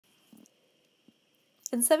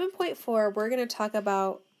In 7.4, we're going to talk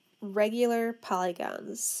about regular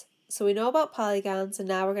polygons. So we know about polygons, and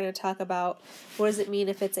now we're going to talk about what does it mean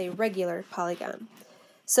if it's a regular polygon.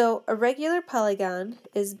 So a regular polygon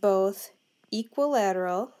is both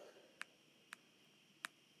equilateral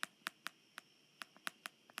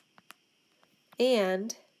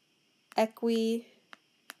and equiangular.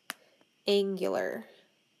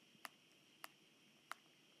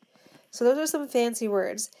 So those are some fancy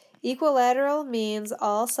words. Equilateral means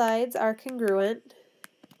all sides are congruent,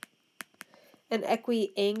 and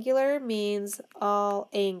equiangular means all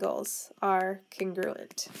angles are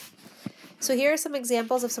congruent. So here are some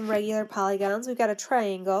examples of some regular polygons. We've got a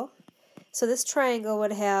triangle. So this triangle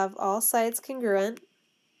would have all sides congruent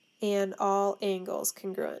and all angles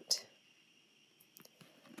congruent.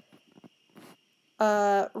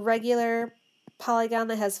 A regular polygon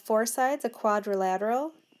that has four sides, a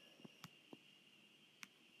quadrilateral,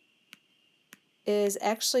 is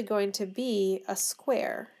actually going to be a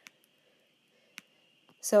square.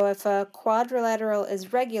 So if a quadrilateral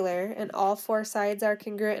is regular and all four sides are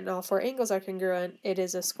congruent and all four angles are congruent, it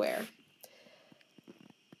is a square.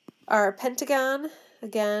 Our pentagon,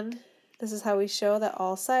 again, this is how we show that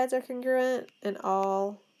all sides are congruent and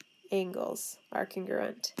all angles are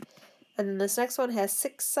congruent. And then this next one has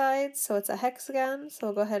 6 sides, so it's a hexagon, so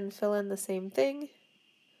we'll go ahead and fill in the same thing.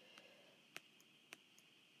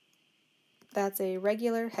 That's a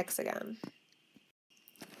regular hexagon.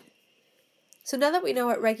 So now that we know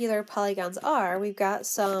what regular polygons are, we've got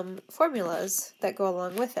some formulas that go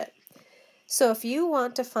along with it. So if you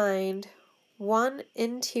want to find one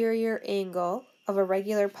interior angle of a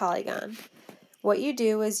regular polygon, what you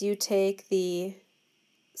do is you take the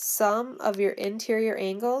sum of your interior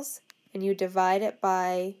angles and you divide it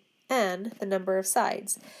by n, the number of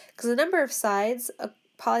sides. Because the number of sides a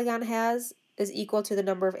polygon has is equal to the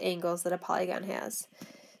number of angles that a polygon has.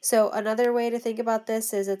 So another way to think about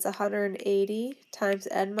this is it's 180 times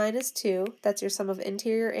n minus 2, that's your sum of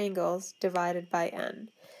interior angles, divided by n.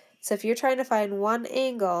 So if you're trying to find one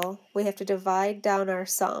angle, we have to divide down our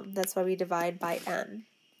sum. That's why we divide by n.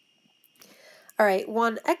 Alright,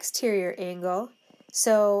 one exterior angle.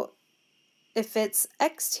 So if it's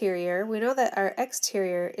exterior, we know that our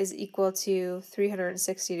exterior is equal to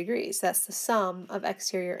 360 degrees. That's the sum of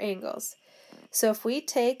exterior angles. So if we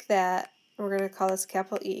take that, we're going to call this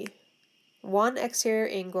capital E. One exterior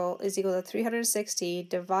angle is equal to 360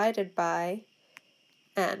 divided by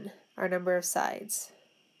n, our number of sides.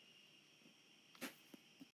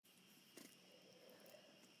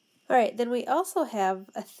 Alright, then we also have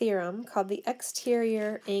a theorem called the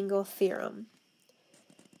exterior angle theorem.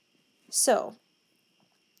 So,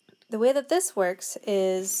 the way that this works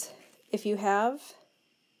is if you have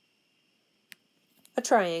a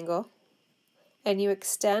triangle, and you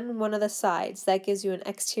extend one of the sides, that gives you an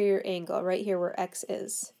exterior angle right here where x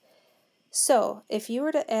is. So if you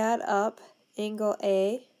were to add up angle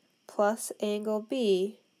A plus angle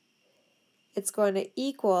B, it's going to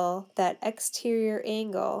equal that exterior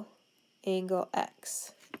angle, angle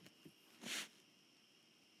x.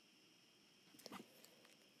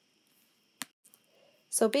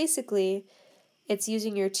 So basically, it's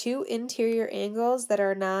using your two interior angles that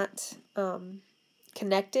are not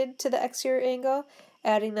connected to the exterior angle,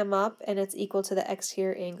 adding them up, and it's equal to the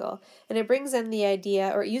exterior angle. And it brings in the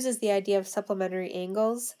idea, or it uses the idea of supplementary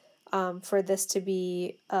angles for this to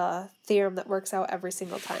be a theorem that works out every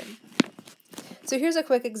single time. So here's a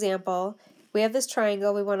quick example. We have this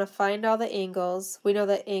triangle, we want to find all the angles. We know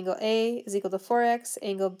that angle A is equal to 4x,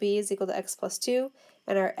 angle B is equal to x plus 2,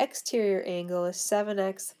 and our exterior angle is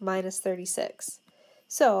 7x minus 36.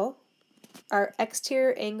 So our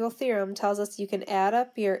exterior angle theorem tells us you can add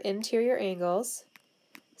up your interior angles,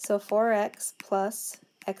 so 4x plus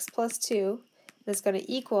x plus 2 is going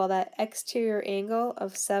to equal that exterior angle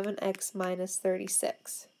of 7x minus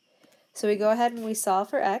 36. So we go ahead and we solve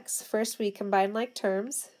for x. First we combine like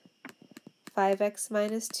terms. 5x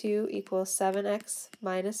minus 2 equals 7x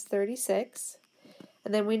minus 36.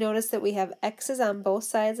 And then we notice that we have x's on both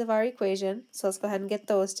sides of our equation, so let's go ahead and get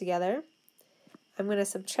those together. I'm going to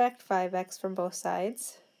subtract 5x from both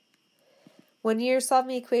sides. When you're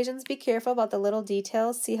solving equations, be careful about the little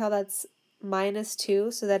details. See how that's minus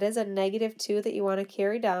 2, so that is a negative 2 that you want to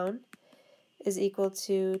carry down, is equal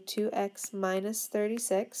to 2x minus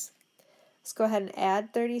 36. Let's go ahead and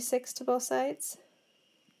add 36 to both sides.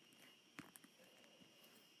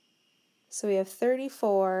 So we have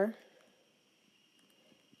 34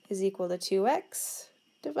 is equal to 2x,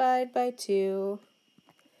 divide by 2,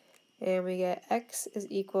 and we get x is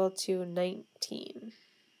equal to 19.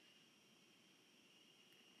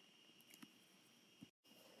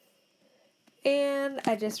 And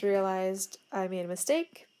I just realized I made a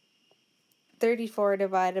mistake. 34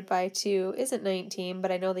 divided by 2 isn't 19,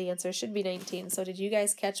 but I know the answer should be 19. So did you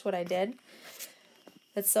guys catch what I did?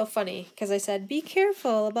 That's so funny, because I said, be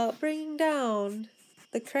careful about bringing down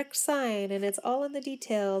the correct sign, and it's all in the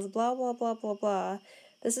details, blah, blah, blah, blah, blah.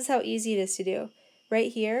 This is how easy it is to do.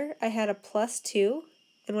 Right here, I had a +2,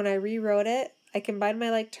 and when I rewrote it, I combined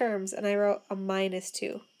my like terms, and I wrote a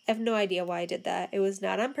 -2. I have no idea why I did that. It was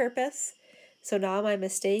not on purpose. So now my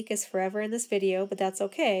mistake is forever in this video, but that's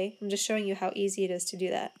okay. I'm just showing you how easy it is to do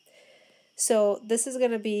that. So this is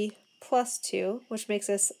going to be +2, which makes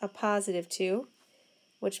us a +2,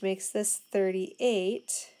 which makes this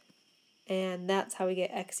 38, and that's how we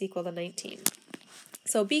get x equal to 19.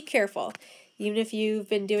 So be careful. Even if you've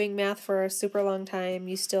been doing math for a super long time,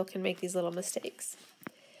 you still can make these little mistakes.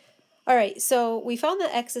 Alright, so we found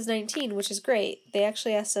that x is 19, which is great. They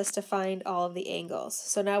actually asked us to find all of the angles.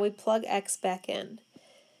 So now we plug x back in.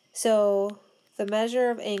 So the measure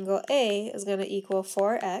of angle A is going to equal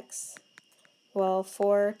 4x. Well,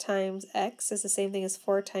 4 times x is the same thing as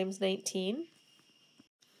 4 times 19.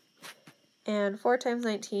 And 4 times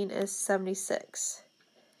 19 is 76.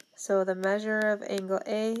 So the measure of angle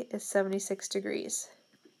A is 76 degrees.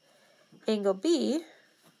 Angle B,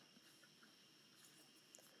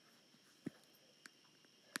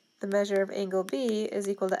 the measure of angle B is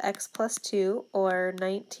equal to x plus 2, or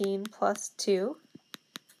 19 plus 2.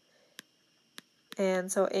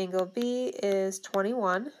 And so angle B is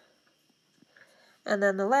 21. And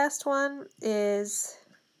then the last one is,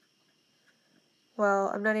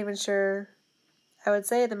 well, I'm not even sure. I would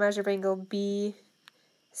say the measure of angle B,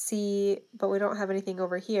 C, but we don't have anything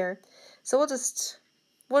over here. So we'll just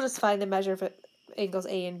find the measure of angles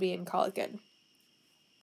A and B and call it good.